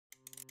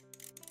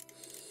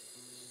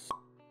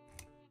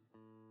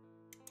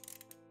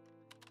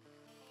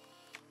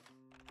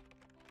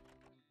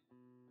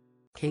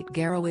Kate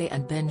Garraway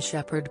and Ben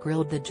Shepherd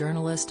grilled the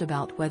journalist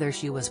about whether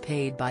she was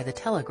paid by The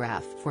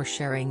Telegraph for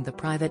sharing the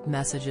private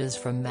messages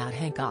from Matt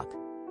Hancock.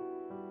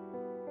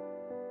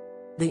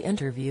 The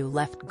interview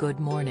left Good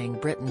Morning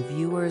Britain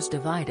viewers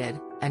divided,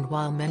 and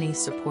while many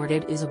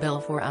supported Isabel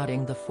for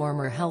outing the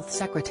former health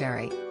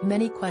secretary,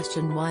 many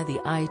questioned why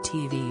the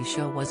ITV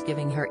show was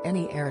giving her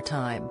any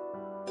airtime.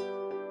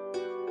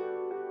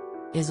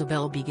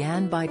 Isabel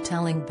began by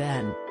telling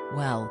Ben,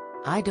 "Well,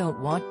 I don't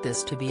want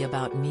this to be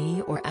about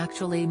me or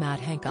actually Matt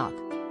Hancock.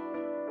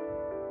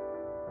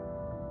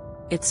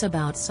 It's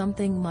about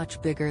something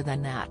much bigger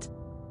than that.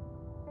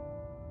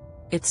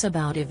 It's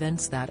about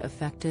events that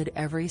affected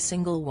every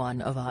single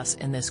one of us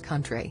in this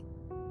country.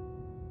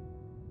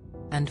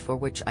 And for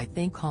which I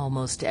think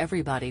almost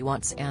everybody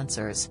wants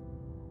answers.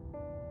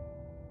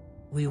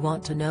 We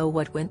want to know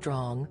what went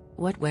wrong,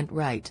 what went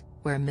right,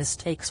 where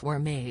mistakes were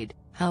made,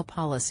 how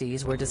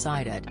policies were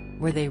decided,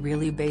 were they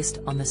really based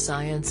on the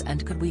science,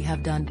 and could we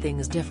have done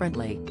things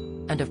differently?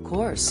 And of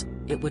course,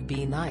 it would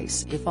be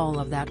nice if all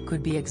of that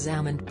could be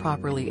examined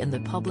properly in the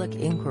public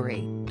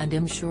inquiry, and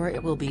I'm sure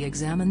it will be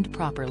examined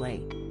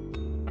properly."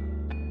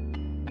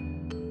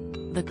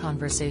 The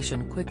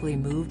conversation quickly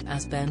moved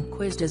as Ben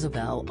quizzed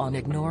Isabel on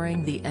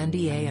ignoring the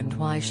NDA and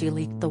why she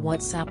leaked the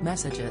WhatsApp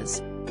messages.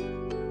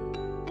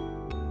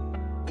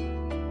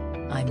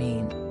 "I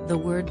mean, the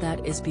word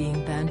that is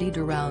being bandied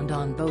around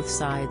on both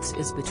sides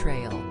is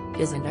betrayal,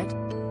 isn't it?"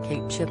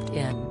 Kate chipped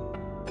in.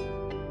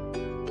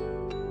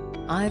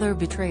 "Either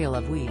betrayal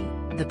of we,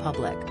 the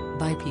public,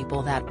 by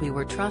people that we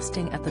were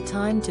trusting at the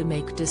time to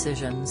make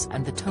decisions,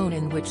 and the tone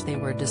in which they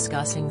were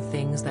discussing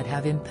things that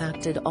have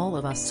impacted all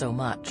of us so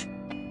much.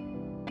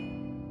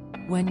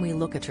 When we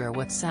look at your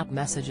WhatsApp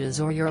messages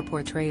or your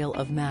portrayal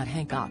of Matt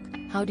Hancock,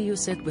 how do you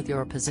sit with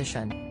your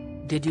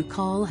position? Did you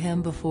call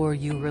him before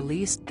you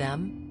released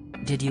them?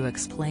 Did you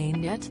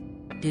explain it?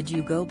 Did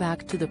you go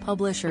back to the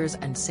publishers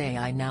and say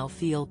I now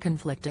feel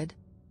conflicted?"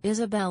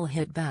 Isabel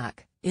hit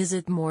back, "Is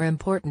it more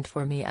important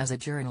for me as a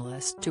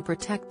journalist to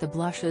protect the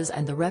blushes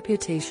and the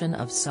reputation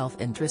of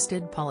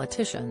self-interested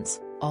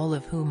politicians, all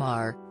of whom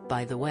are,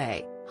 by the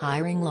way,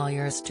 hiring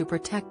lawyers to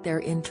protect their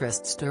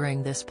interests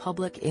during this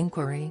public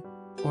inquiry?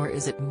 Or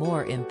is it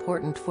more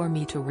important for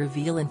me to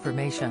reveal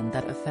information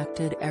that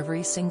affected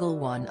every single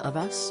one of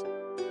us?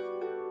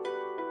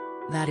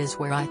 That is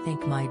where I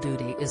think my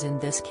duty is in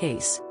this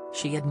case,"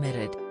 she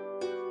admitted.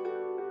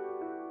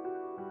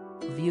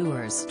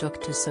 Viewers took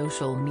to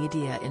social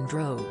media in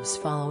droves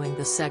following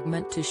the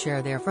segment to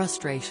share their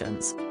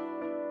frustrations.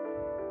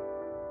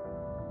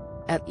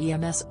 At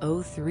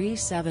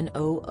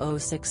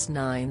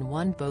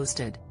EMS03700691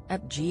 posted,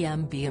 "At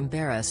GMB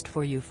embarrassed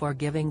for you for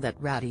giving that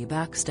ratty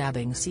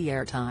backstabbing C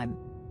airtime.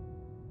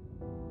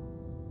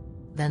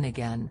 Then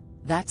again,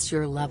 that's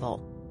your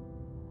level.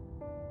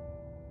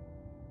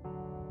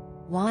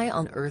 Why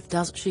on earth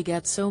does she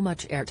get so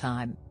much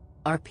airtime?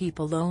 Are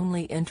people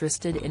only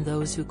interested in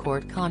those who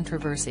court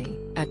controversy?"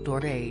 at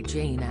Dora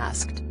Jane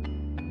asked.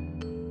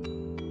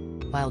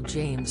 While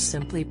James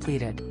simply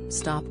pleaded,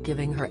 "Stop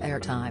giving her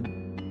airtime.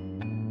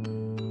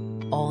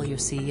 All you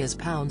see is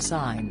pound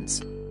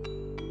signs.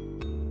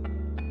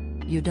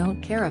 You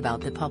don't care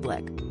about the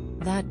public.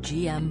 That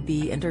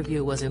GMB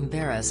interview was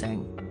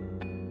embarrassing.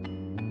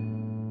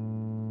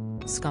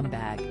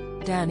 Scumbag,"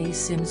 Danny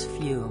Sims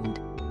fumed.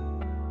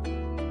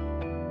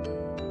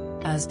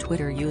 As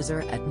Twitter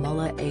user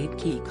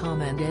 @Mulla8key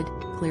commented,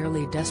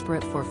 clearly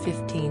desperate for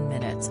 15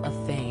 minutes of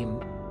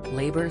fame.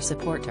 Labour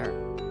supporter.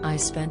 "I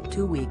spent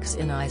 2 weeks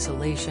in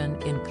isolation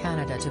in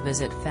Canada to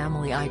visit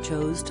family. I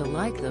chose to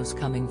like those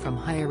coming from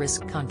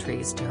high-risk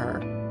countries to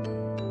her.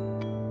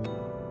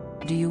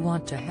 Do you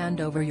want to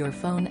hand over your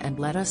phone and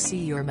let us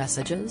see your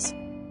messages?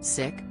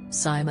 Sick."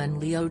 Simon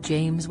Leo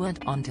James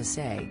went on to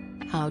say,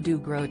 "How do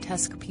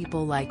grotesque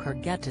people like her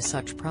get to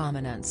such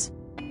prominence?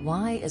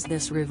 Why is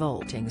this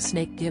revolting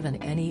snake given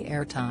any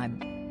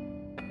airtime?"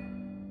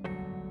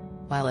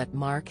 While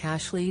 @Mark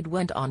Ashlead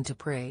went on to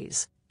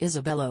praise,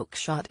 "Isabel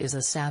Oakeshott is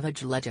a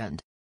savage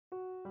legend.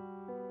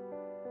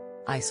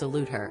 I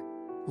salute her."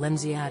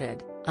 Lindsay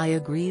added, "I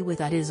agree with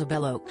that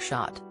Isabel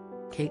Oakeshott.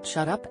 Kate,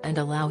 shut up and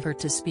allow her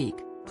to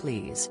speak,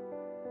 please.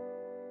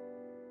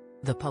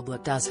 The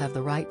public does have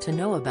the right to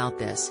know about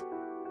this.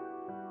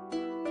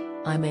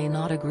 I may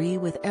not agree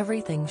with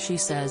everything she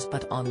says,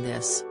 but on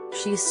this,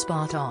 she's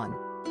spot on.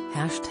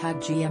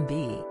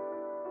 #GMB.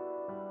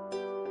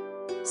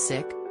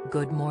 Sick.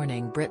 Good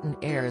Morning Britain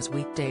airs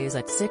weekdays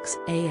at 6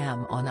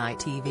 a.m. on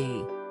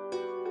ITV.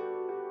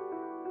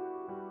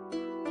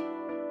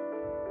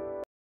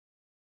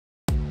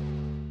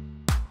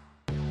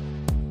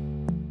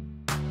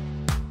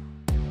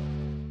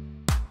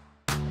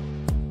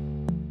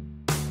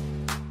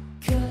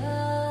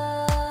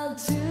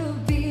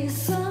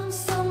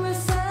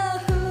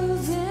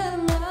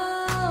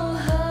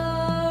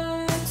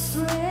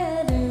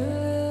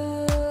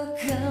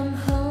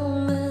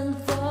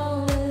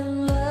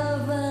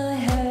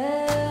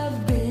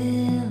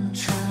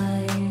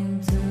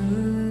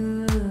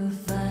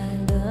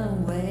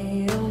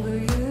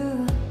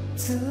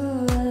 To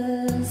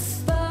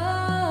us.